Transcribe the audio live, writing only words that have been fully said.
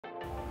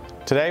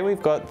Today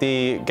we've got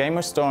the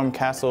GamerStorm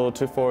Castle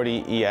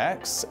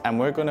 240EX and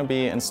we're going to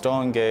be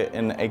installing it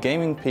in a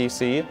gaming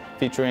PC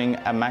featuring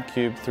a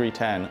MacCube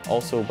 310,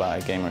 also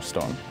by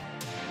GamerStorm.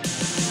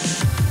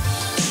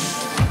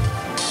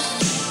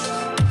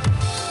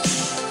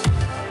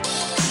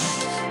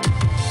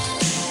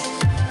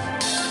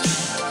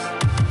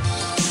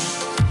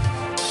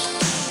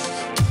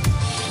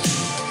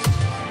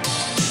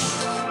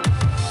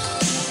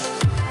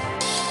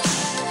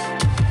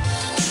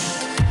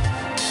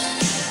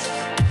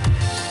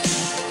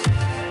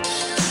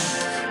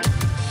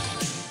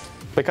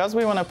 Because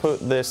we want to put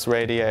this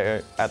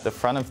radiator at the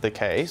front of the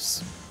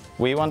case,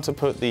 we want to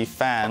put the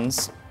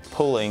fans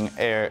pulling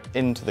air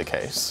into the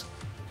case.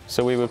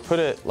 So we would put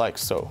it like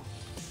so.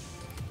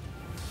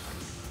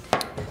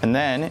 And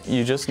then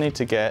you just need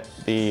to get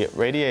the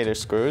radiator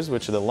screws,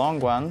 which are the long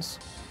ones,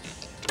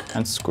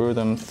 and screw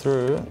them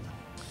through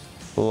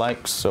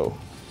like so.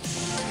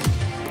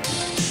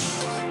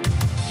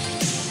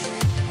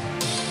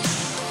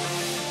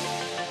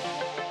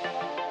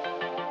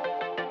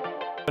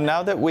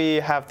 Now that we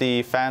have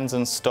the fans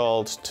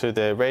installed to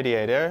the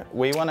radiator,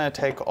 we want to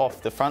take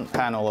off the front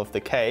panel of the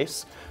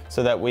case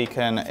so that we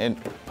can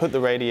put the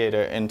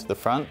radiator into the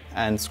front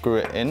and screw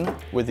it in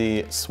with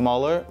the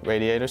smaller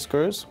radiator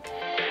screws.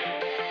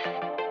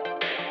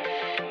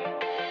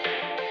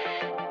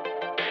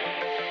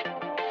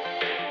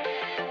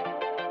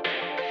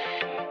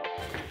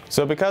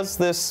 So because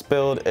this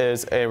build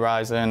is a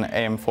Ryzen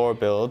AM4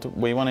 build,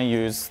 we want to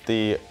use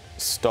the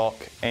stock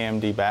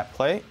AMD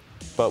backplate.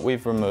 But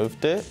we've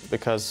removed it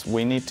because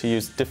we need to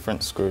use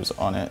different screws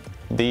on it.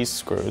 These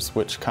screws,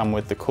 which come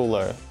with the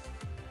cooler.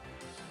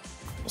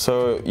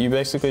 So you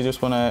basically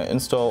just want to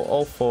install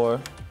all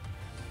four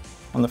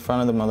on the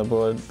front of the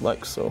motherboard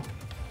like so.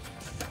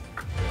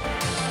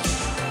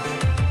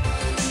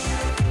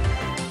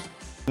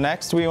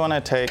 Next we want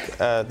to take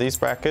these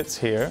brackets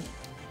here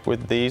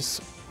with these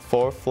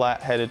four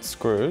flat-headed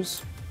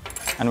screws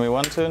and we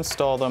want to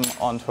install them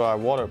onto our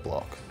water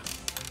block.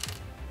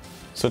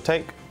 So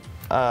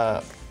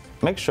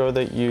make sure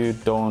that you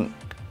don't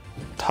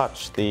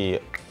touch the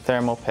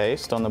thermal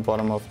paste on the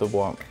bottom of the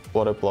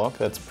water block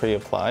that's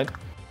pre-applied.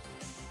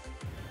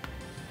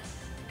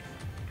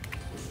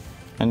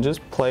 And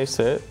just place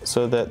it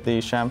so that the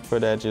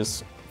chamfered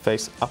edges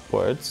face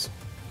upwards.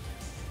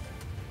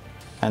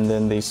 And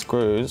then these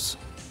screws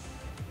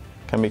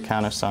can be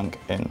countersunk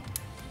in.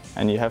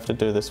 And you have to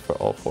do this for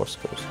all four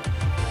screws.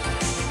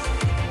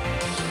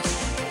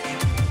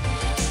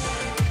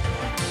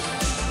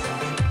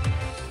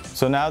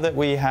 So now that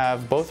we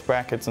have both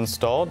brackets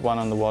installed, one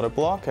on the water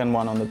block and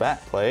one on the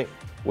back plate,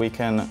 we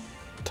can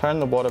turn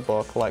the water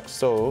block like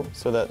so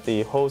that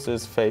the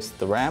hoses face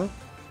the RAM.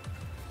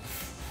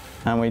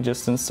 And we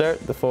just insert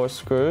the four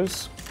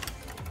screws.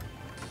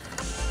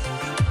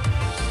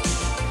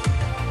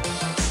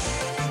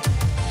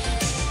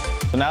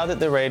 So now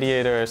that the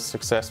radiator is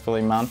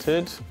successfully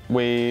mounted,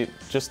 we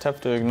just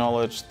have to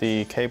acknowledge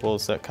the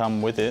cables that come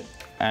with it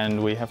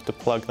and we have to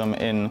plug them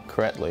in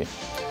correctly.